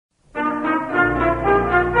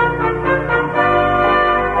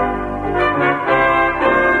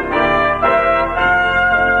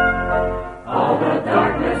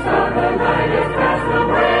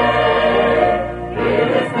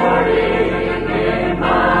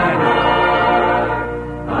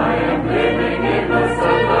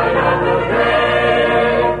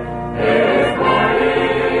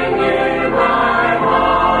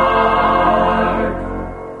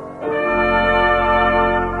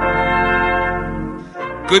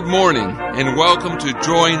Good morning, and welcome to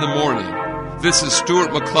Joy in the Morning. This is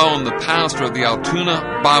Stuart McClellan, the pastor of the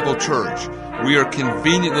Altoona Bible Church. We are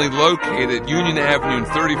conveniently located at Union Avenue and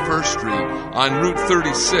 31st Street on Route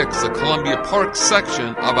 36, the Columbia Park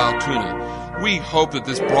section of Altoona. We hope that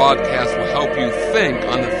this broadcast will help you think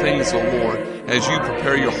on the things of the Lord as you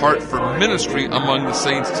prepare your heart for ministry among the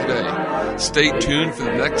saints today. Stay tuned for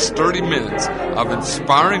the next 30 minutes of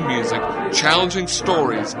inspiring music, challenging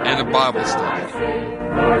stories, and a Bible study.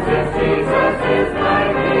 Lord, Jesus is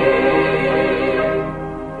my name.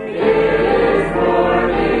 It is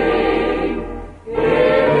morning. It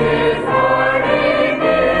is morning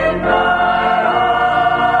in my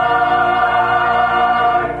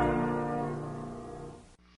heart.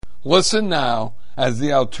 Listen now as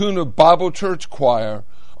the Altoona Bible Church Choir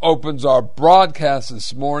opens our broadcast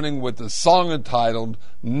this morning with the song entitled,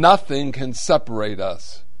 Nothing Can Separate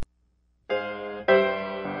Us.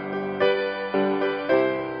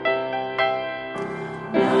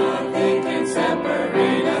 Nothing can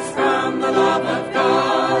separate us from the love of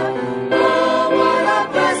God. Oh, what a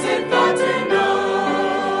blessed thought to know.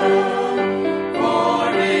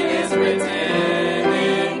 For it is written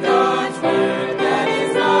in God's word that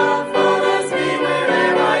His love follows me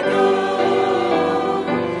wherever I go.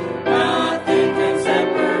 Nothing can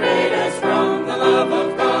separate us from the love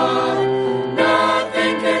of God.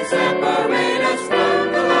 Nothing can separate us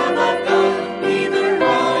from the love of God. Neither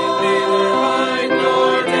height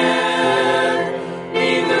nor depth,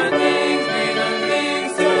 neither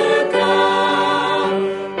things to come,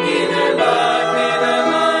 neither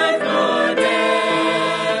life nor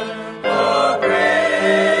death. Oh,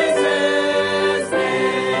 praise His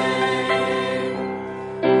name.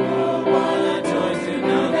 Oh, what a joy to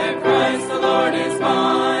know that Christ the Lord is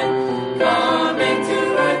mine, coming to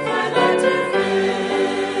earth my life to fill.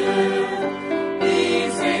 He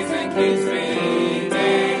saves and keeps me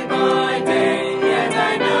day by day, yet I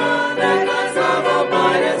know that God's love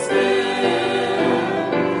abideth still.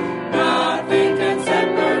 Nothing can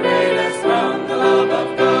separate us from the love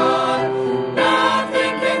of God.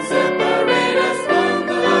 Nothing can separate us from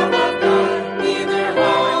the love of God. Neither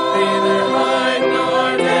height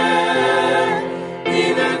nor depth,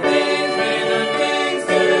 neither things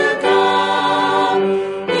to come,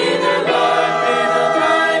 neither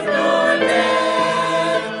life nor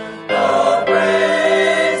death. Oh,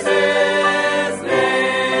 praise His name.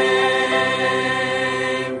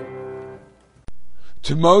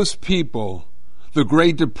 To most people, the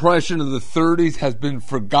Great Depression of the 30s has been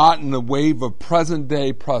forgotten in the wave of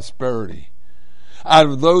present-day prosperity. Out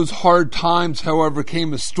of those hard times, however,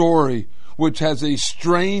 came a story which has a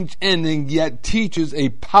strange ending yet teaches a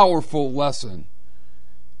powerful lesson.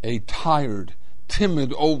 A tired,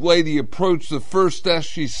 timid old lady approached the first desk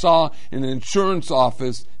she saw in an insurance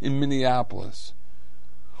office in Minneapolis.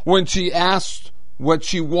 When she asked what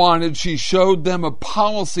she wanted, she showed them a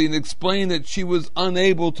policy and explained that she was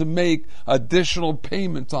unable to make additional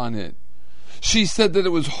payments on it. She said that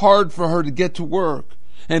it was hard for her to get to work,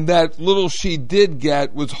 and that little she did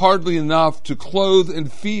get was hardly enough to clothe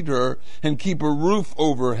and feed her and keep a roof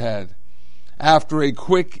over her head. After a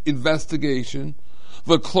quick investigation,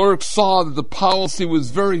 the clerk saw that the policy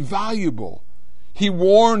was very valuable. He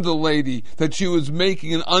warned the lady that she was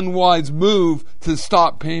making an unwise move to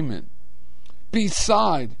stop payment.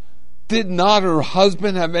 Besides, did not her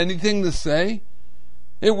husband have anything to say?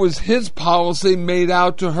 It was his policy made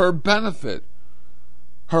out to her benefit.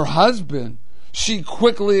 Her husband, she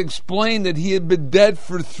quickly explained that he had been dead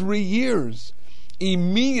for 3 years.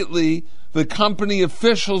 Immediately, the company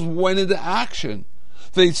officials went into action.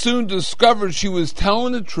 They soon discovered she was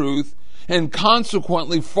telling the truth, and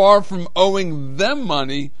consequently, far from owing them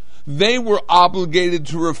money, they were obligated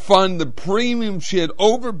to refund the premium she had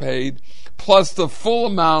overpaid, plus the full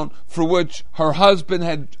amount for which her husband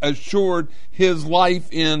had assured his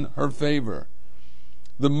life in her favor.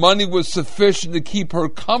 The money was sufficient to keep her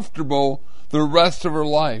comfortable the rest of her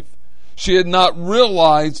life. She had not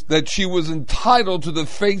realized that she was entitled to the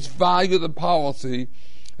face value of the policy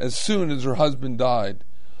as soon as her husband died.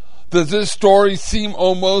 Does this story seem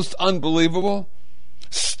almost unbelievable?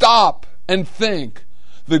 Stop and think.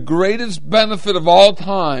 The greatest benefit of all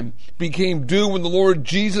time became due when the Lord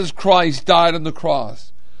Jesus Christ died on the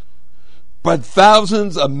cross. But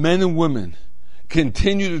thousands of men and women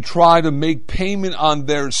continue to try to make payment on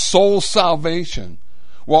their soul salvation,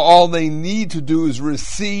 while all they need to do is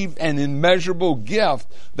receive an immeasurable gift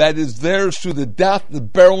that is theirs through the death, the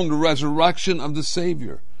burial, and the resurrection of the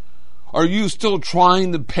Savior. Are you still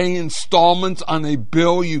trying to pay installments on a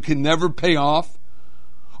bill you can never pay off?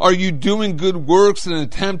 Are you doing good works in an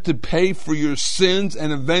attempt to pay for your sins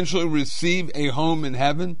and eventually receive a home in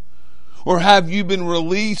heaven? Or have you been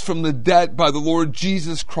released from the debt by the Lord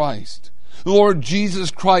Jesus Christ? The Lord Jesus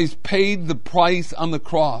Christ paid the price on the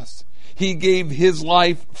cross. He gave His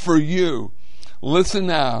life for you. Listen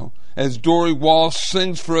now as Dory Walsh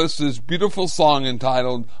sings for us this beautiful song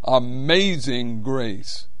entitled Amazing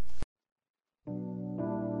Grace.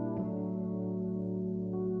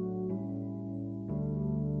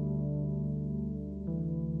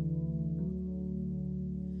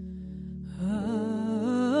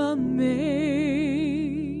 Amazing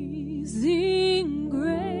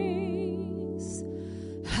grace,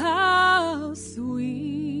 how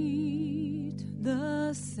sweet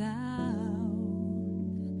the sound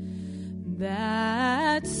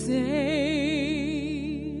that saved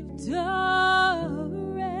a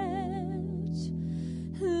wretch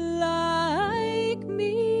like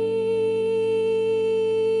me.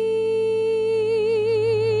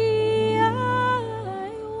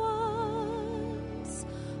 I once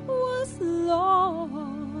was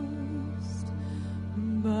lost,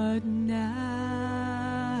 but now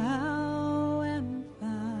am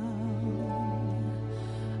found.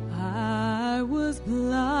 I was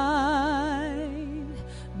blind,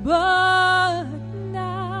 but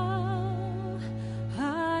now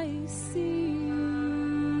I see.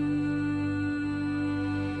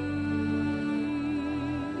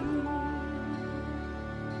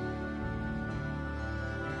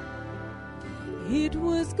 It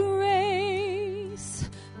was grace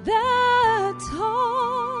that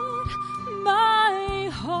taught my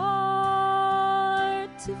heart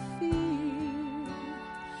to fear,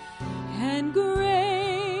 and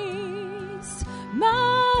grace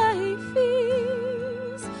my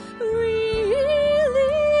fears relieved.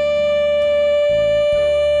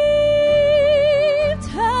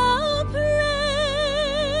 How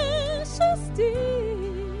precious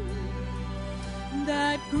dear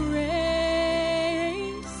that grace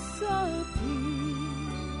appeared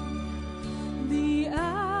the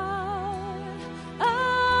hour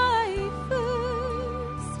I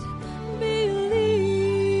first believed.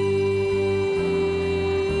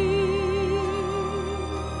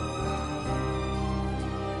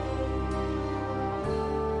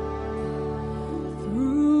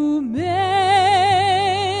 Through many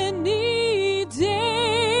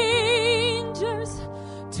dangers,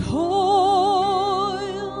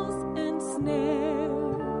 toils and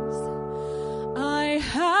snares, I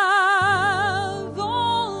have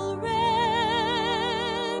already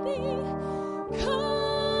come.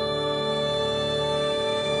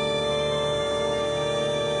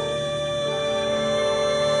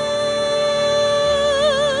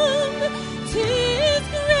 'Tis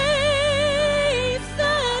grace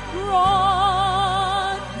that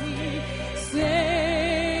brought me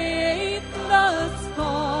safe thus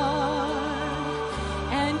far,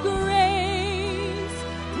 and grace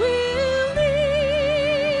will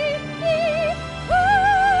lead me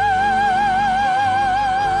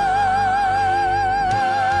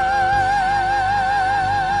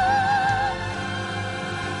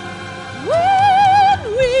when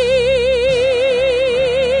we've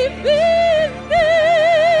been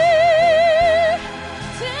there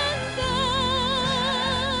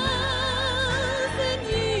 10,000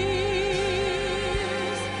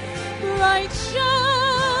 years, bright shining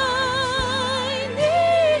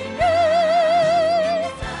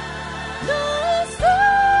as the sun.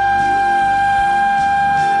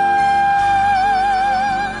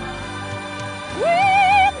 We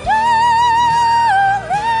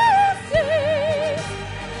never cease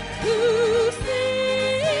to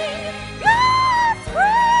sing God's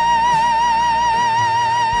praise.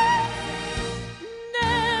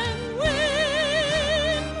 And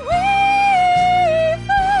when we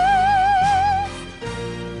first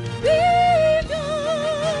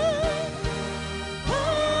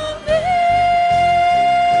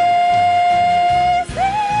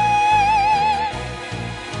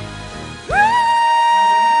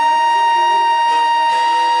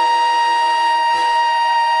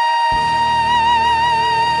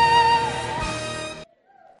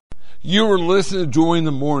You are listening to Joy in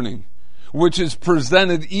the Morning, which is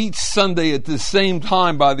presented each Sunday at the same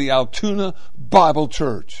time by the Altoona Bible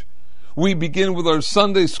Church. We begin with our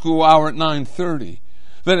Sunday school hour at 9:30.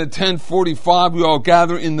 Then at 10:45, we all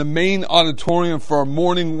gather in the main auditorium for our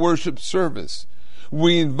morning worship service.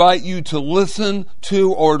 We invite you to listen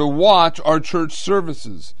to or to watch our church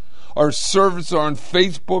services. Our services are on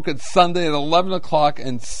Facebook at Sunday at 11 o'clock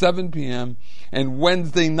and 7 p.m. and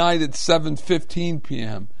Wednesday night at 7:15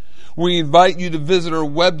 p.m. We invite you to visit our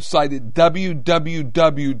website at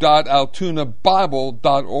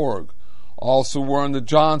www.altoona.bible.org. Also, we're on the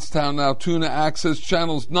Johnstown Altoona Access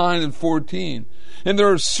Channels 9 and 14. And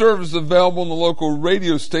there are services available on the local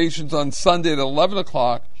radio stations on Sunday at 11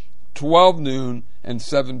 o'clock, 12 noon, and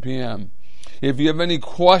 7 p.m. If you have any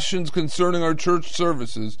questions concerning our church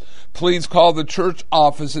services, please call the church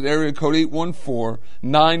office at area code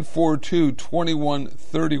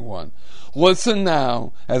 814-942-2131. Listen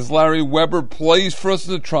now as Larry Weber plays for us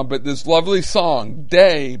the trumpet this lovely song,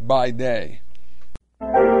 Day by Day.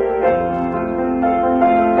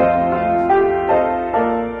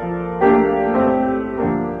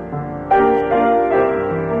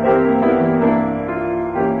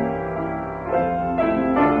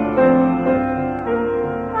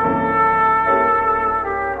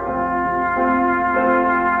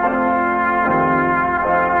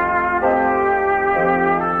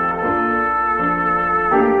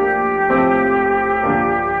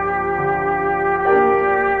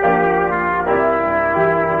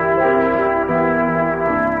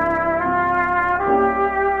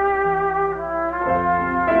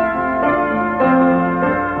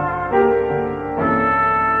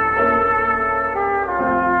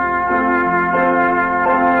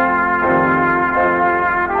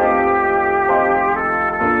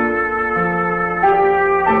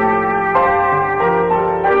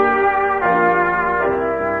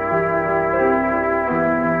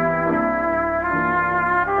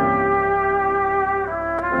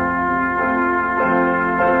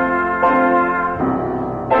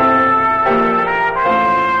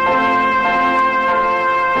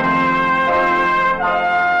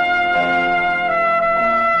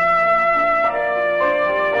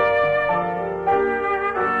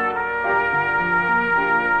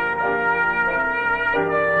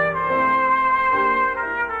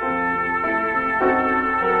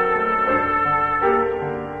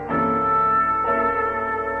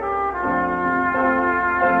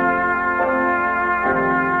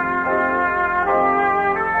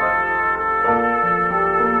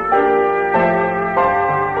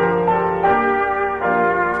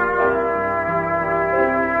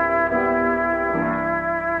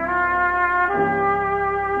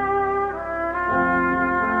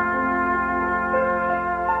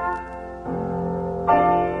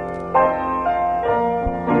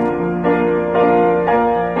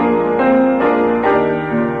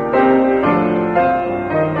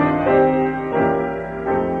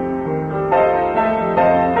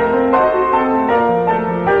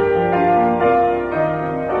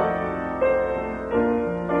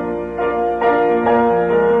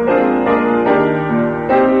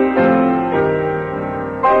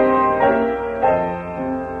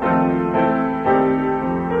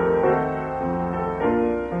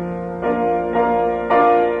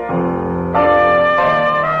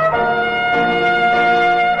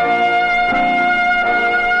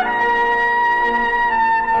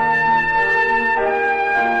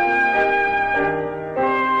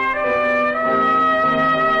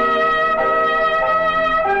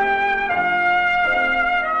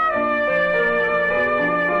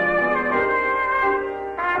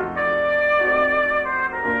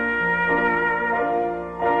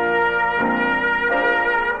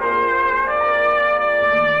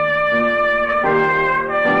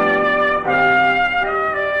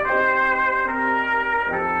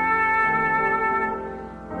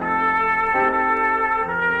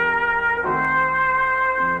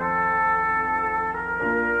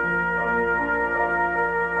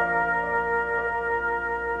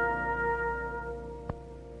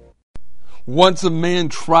 Once a man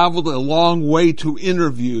traveled a long way to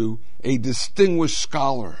interview a distinguished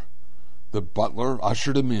scholar. The butler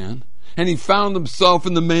ushered him in, and he found himself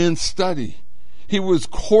in the man's study. He was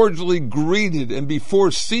cordially greeted, and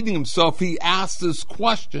before seating himself, he asked this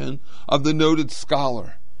question of the noted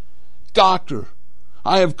scholar. "Doctor,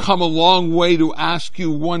 I have come a long way to ask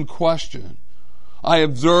you one question. I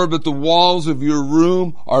observe that the walls of your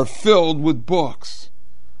room are filled with books.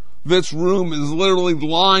 This room is literally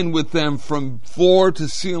lined with them from floor to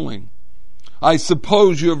ceiling. I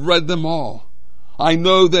suppose you have read them all. I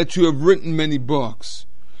know that you have written many books.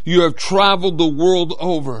 You have traveled the world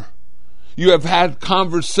over. You have had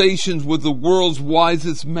conversations with the world's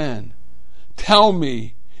wisest men. Tell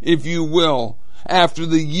me, if you will, after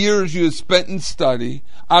the years you have spent in study,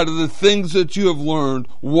 out of the things that you have learned,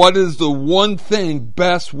 what is the one thing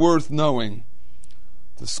best worth knowing?"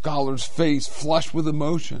 The scholar's face flushed with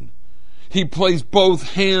emotion. He placed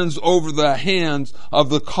both hands over the hands of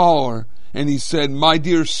the caller, and he said, "My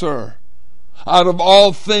dear sir, out of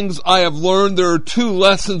all things I have learned, there are two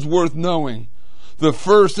lessons worth knowing. The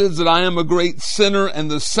first is that I am a great sinner,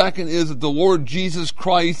 and the second is that the Lord Jesus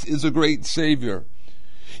Christ is a great Savior.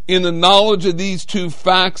 In the knowledge of these two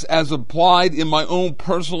facts as applied in my own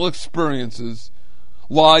personal experiences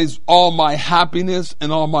lies all my happiness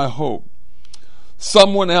and all my hope.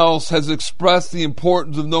 Someone else has expressed the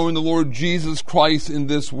importance of knowing the Lord Jesus Christ in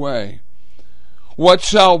this way. What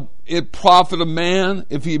shall it profit a man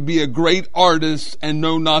if he be a great artist and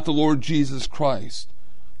know not the Lord Jesus Christ,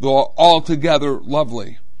 though altogether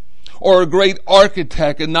lovely? Or a great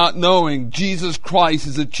architect and not knowing Jesus Christ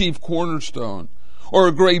is the chief cornerstone? Or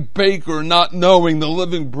a great baker and not knowing the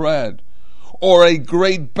living bread? Or a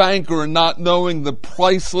great banker and not knowing the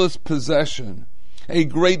priceless possession? A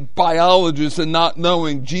great biologist and not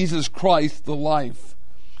knowing Jesus Christ the life?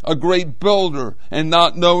 A great builder and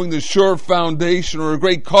not knowing the sure foundation? Or a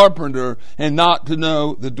great carpenter and not to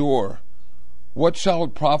know the door? What shall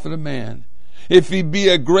it profit a man if he be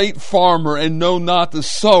a great farmer and know not the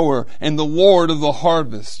sower and the Lord of the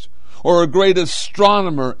harvest? Or a great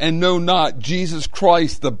astronomer and know not Jesus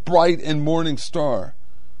Christ, the bright and morning star?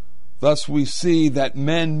 Thus we see that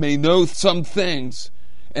men may know some things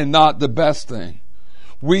and not the best thing.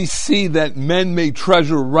 We see that men may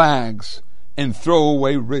treasure rags and throw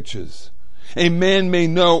away riches. A man may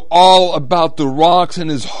know all about the rocks, and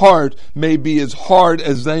his heart may be as hard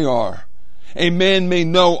as they are. A man may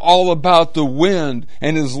know all about the wind,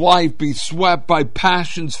 and his life be swept by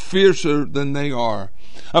passions fiercer than they are.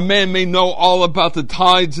 A man may know all about the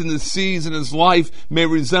tides and the seas, and his life may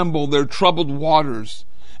resemble their troubled waters,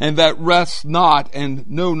 and that rests not and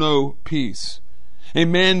know no peace. A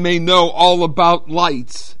man may know all about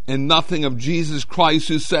lights and nothing of Jesus Christ,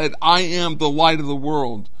 who said, I am the light of the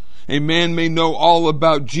world. A man may know all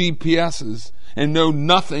about GPSs and know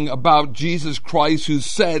nothing about Jesus Christ, who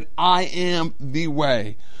said, I am the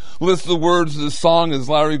way. Listen to the words of the song as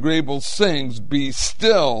Larry Grable sings, Be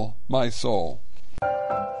Still, My Soul.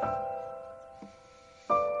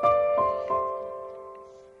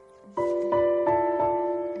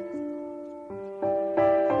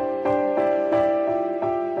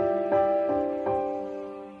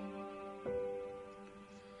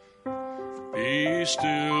 Be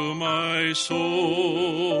still, my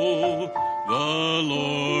soul, the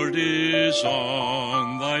Lord is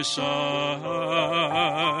on thy side.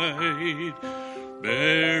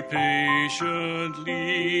 Bear patiently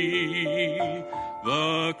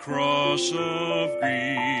the cross of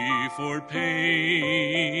grief or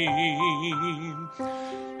pain.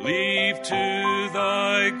 Leave to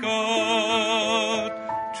thy God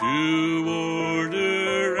to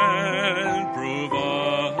order and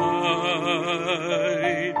provide.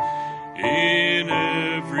 In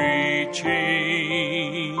every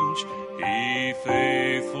change he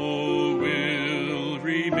faithful will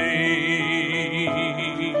remain.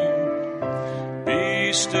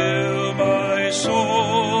 Be still, my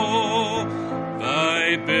soul,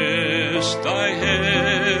 thy best, thy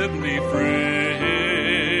heavenly friend,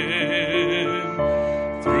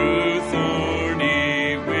 through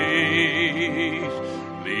thorny ways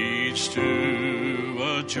leads to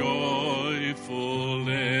a joyful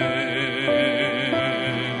end.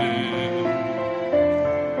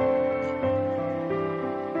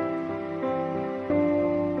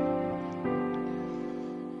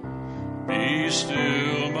 Be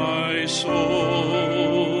still, my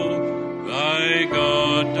soul, thy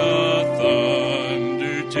God doth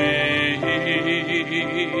undertake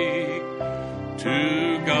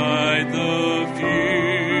to guide the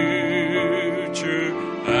future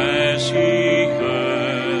as he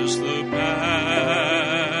has the past.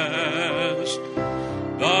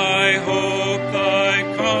 Thy hope, thy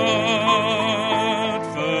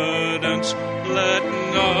confidence, let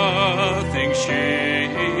nothing shake.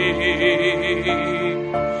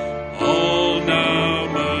 All now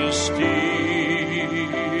mysterious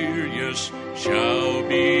shall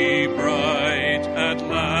be bright at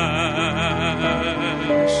last.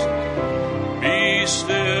 Be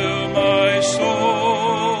still, my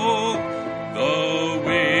soul, the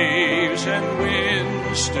waves and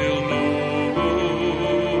winds still know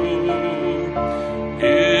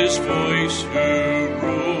his voice who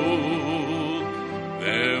ruled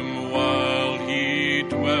them while he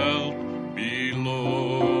dwelt below.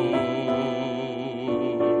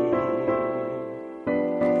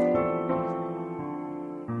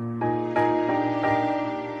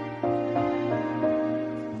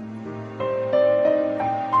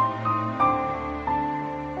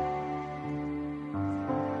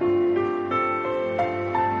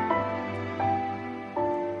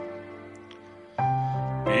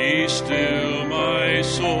 Be still, my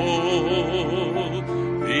soul,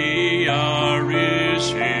 the hour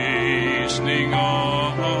is hastening on.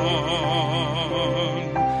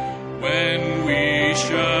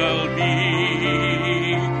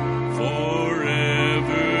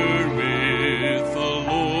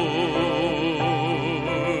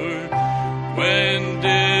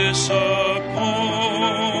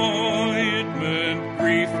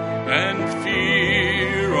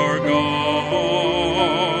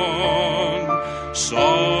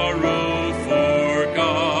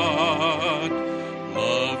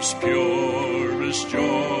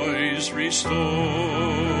 restored.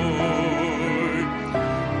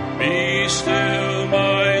 Be still,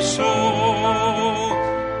 my soul,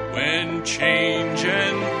 when change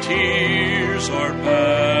and tears are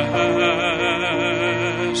past.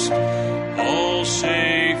 All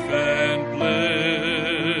safe and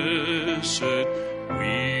blessed,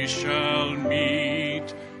 we shall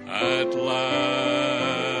meet at last.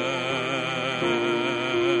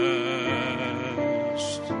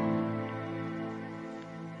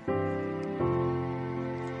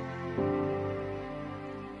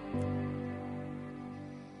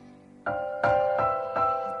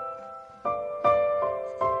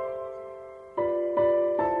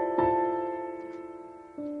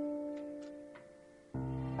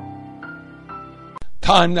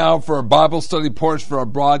 Time now for our Bible study portion for our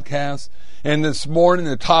broadcast. And this morning,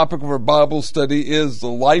 the topic of our Bible study is the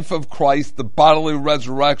life of Christ, the bodily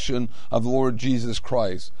resurrection of the Lord Jesus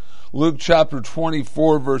Christ. Luke chapter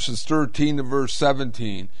 24, verses 13 to verse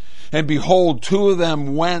 17. And behold, two of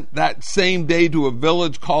them went that same day to a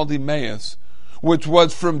village called Emmaus, which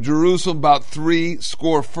was from Jerusalem about 80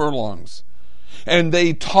 furlongs. And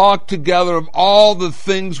they talked together of all the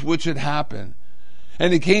things which had happened.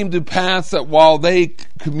 And it came to pass that while they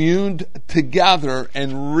communed together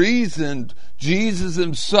and reasoned, Jesus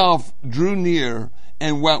himself drew near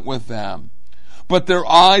and went with them. But their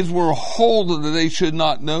eyes were holden that they should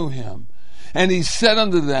not know him. And he said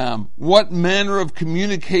unto them, What manner of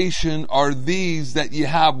communication are these that ye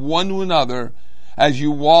have one to another as you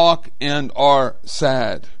walk and are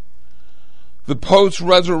sad? The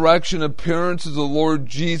post-resurrection appearances of the Lord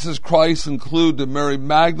Jesus Christ include to Mary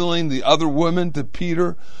Magdalene, the other women, to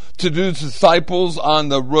Peter, to the disciples on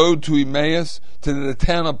the road to Emmaus, to the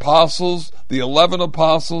 10 apostles, the 11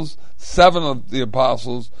 apostles, 7 of the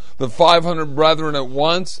apostles, the 500 brethren at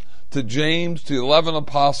once, to James, to the 11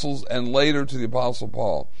 apostles, and later to the apostle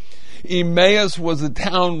Paul. Emmaus was a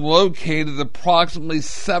town located approximately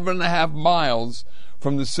 7.5 miles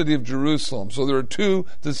from the city of Jerusalem. So there are 2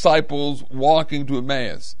 disciples walking to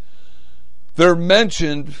Emmaus. They're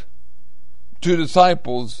mentioned 2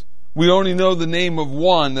 disciples. We only know the name of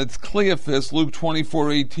one. That's Cleophas, Luke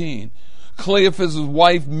 24:18. Cleophas'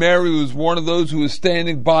 wife Mary was one of those who was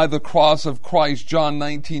standing by the cross of Christ, John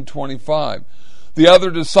 19:25. The other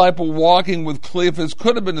disciple walking with Cleophas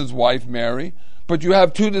could have been his wife Mary, but you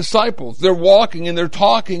have 2 disciples. They're walking and they're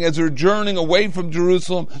talking as they're journeying away from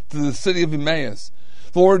Jerusalem to the city of Emmaus.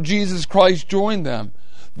 The Lord Jesus Christ joined them.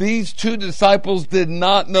 These 2 disciples did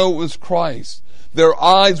not know it was Christ. Their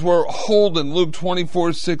eyes were holden, Luke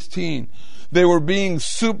 24:16. They were being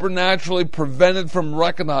supernaturally prevented from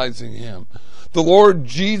recognizing him. The Lord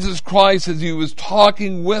Jesus Christ, as he was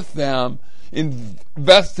talking with them,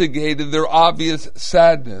 investigated their obvious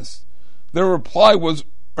sadness. Their reply was,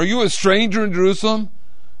 Are you a stranger in Jerusalem?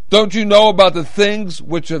 Don't you know about the things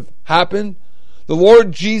which have happened? The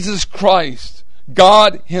Lord Jesus Christ,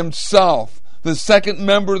 God himself, the second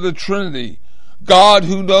member of the Trinity, God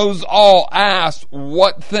who knows all, asked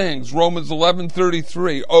what things? Romans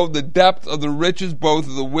 11:33. Oh, the depth of the riches, both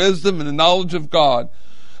of the wisdom and the knowledge of God.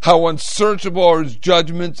 How unsearchable are his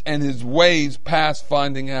judgments and his ways past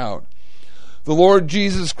finding out. The Lord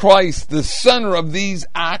Jesus Christ, the center of these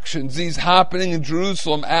actions, these happening in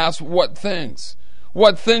Jerusalem, asked what things?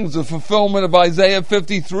 What things? The fulfillment of Isaiah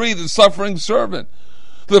 53, the suffering servant.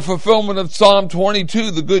 The fulfillment of Psalm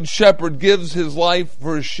 22, the good shepherd gives his life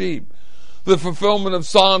for his sheep. The fulfillment of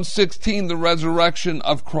Psalm 16, the resurrection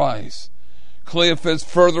of Christ. Cleophas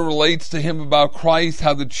further relates to him about Christ,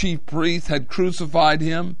 how the chief priests had crucified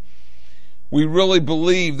him. We really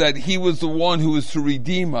believe that he was the one who was to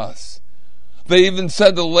redeem us. They even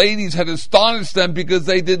said the ladies had astonished them because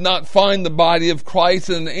they did not find the body of Christ,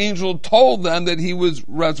 and an angel told them that he was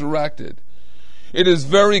resurrected. It is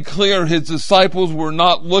very clear his disciples were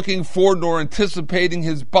not looking for nor anticipating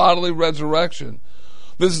his bodily resurrection.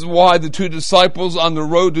 This is why the 2 disciples on the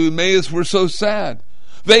road to Emmaus were so sad.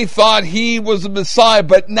 They thought he was the Messiah,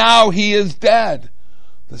 but now he is dead.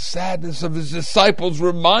 The sadness of his disciples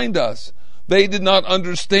remind us they did not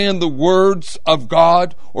understand the words of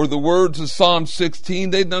God or the words of Psalm 16.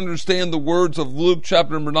 They didn't understand the words of Luke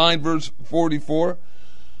chapter 9, verse 44.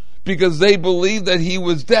 Because they believed that he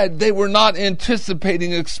was dead. They were not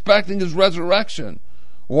anticipating, expecting his resurrection.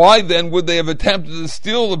 Why then would they have attempted to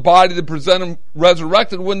steal the body to present him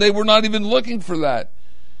resurrected when they were not even looking for that?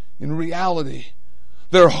 In reality,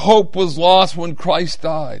 their hope was lost when Christ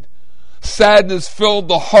died. Sadness filled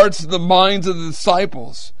the hearts and the minds of the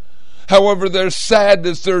disciples. However, their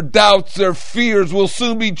sadness, their doubts, their fears will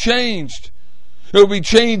soon be changed. It will be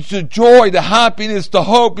changed to joy, to happiness, to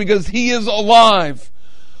hope, because he is alive.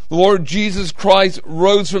 The Lord Jesus Christ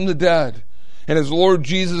rose from the dead. And as the Lord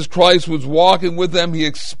Jesus Christ was walking with them, he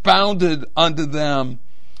expounded unto them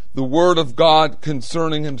the word of God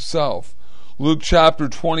concerning himself. Luke chapter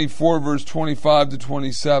 24, verse 25 to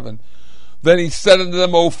 27. Then he said unto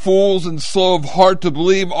them, O fools, and slow of heart to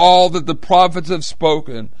believe all that the prophets have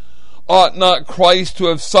spoken. Ought not Christ to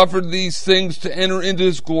have suffered these things to enter into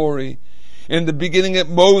his glory? In the beginning at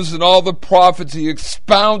Moses and all the prophets, he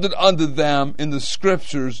expounded unto them in the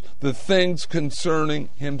scriptures the things concerning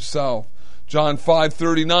himself. John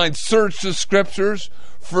 5:39, search the scriptures,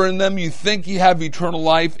 for in them you think ye have eternal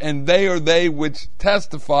life, and they are they which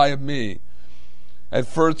testify of me. At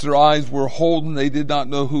first their eyes were holden, they did not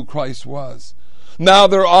know who Christ was. Now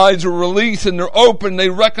their eyes are released and they're open, they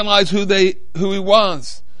recognize who he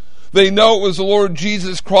was. They know it was the Lord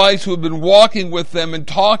Jesus Christ who had been walking with them and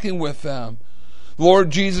talking with them.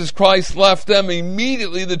 Lord Jesus Christ left them.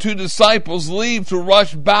 Immediately the two disciples leave to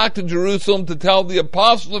rush back to Jerusalem to tell the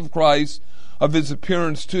apostles of Christ of his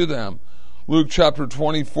appearance to them. Luke chapter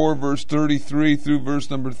 24, verse 33 through verse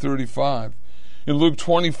number 35. In Luke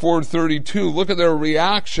 24:32, look at their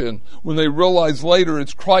reaction when they realize later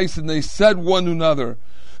it's Christ, and they said one to another,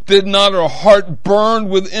 did not our heart burn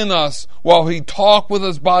within us while he talked with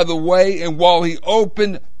us by the way, and while he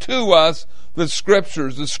opened to us the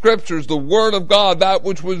scriptures? The scriptures, the word of God, that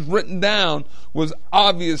which was written down, was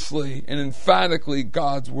obviously and emphatically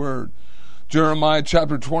God's word. Jeremiah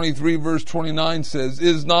chapter 23 verse 29 says,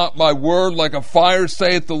 Is not my word like a fire,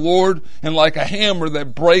 saith the Lord, and like a hammer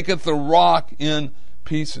that breaketh the rock in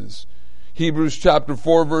pieces? Hebrews chapter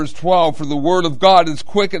 4 verse 12, For the word of God is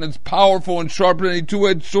quick and it's powerful and sharper than a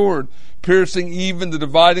two-edged sword, piercing even the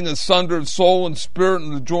dividing asunder of soul and spirit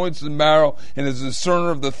and the joints and marrow, and is a discerner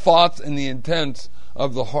of the thoughts and the intents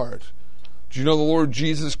of the heart. Do you know the Lord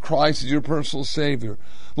Jesus Christ is your personal Savior?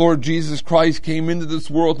 Lord Jesus Christ came into this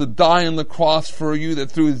world to die on the cross for you, that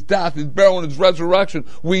through his death, his burial, and his resurrection,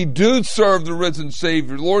 we do serve the risen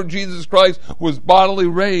Savior. Lord Jesus Christ was bodily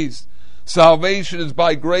raised. Salvation is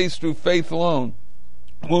by grace through faith alone.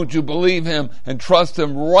 Won't you believe him and trust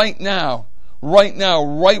him right now,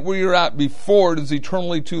 right where you're at, before it is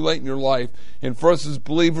eternally too late in your life? And for us as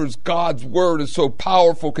believers, God's word is so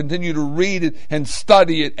powerful. Continue to read it and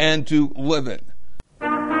study it and to live it.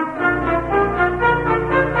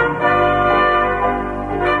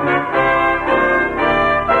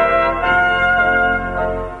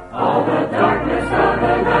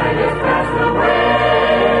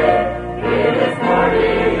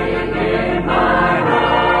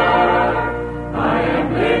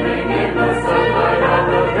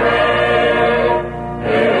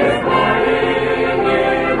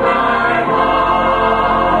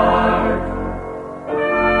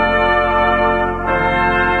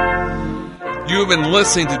 You've been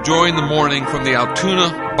listening to Joy in the Morning from the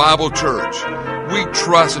Altoona Bible Church. We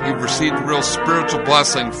trust that you've received a real spiritual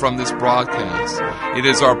blessing from this broadcast. It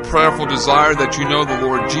is our prayerful desire that you know the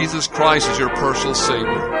Lord Jesus Christ is your personal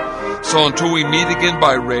Savior. So until we meet again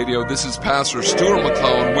by radio, this is Pastor Stuart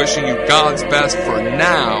McClellan wishing you God's best for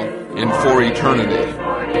now and for eternity.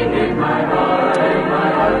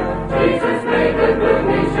 Jesus made the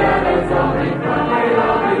gloomy shadows all in from a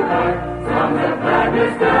lovely heart. Songs of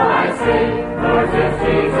gladness now I sing, Lord,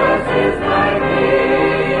 Jesus.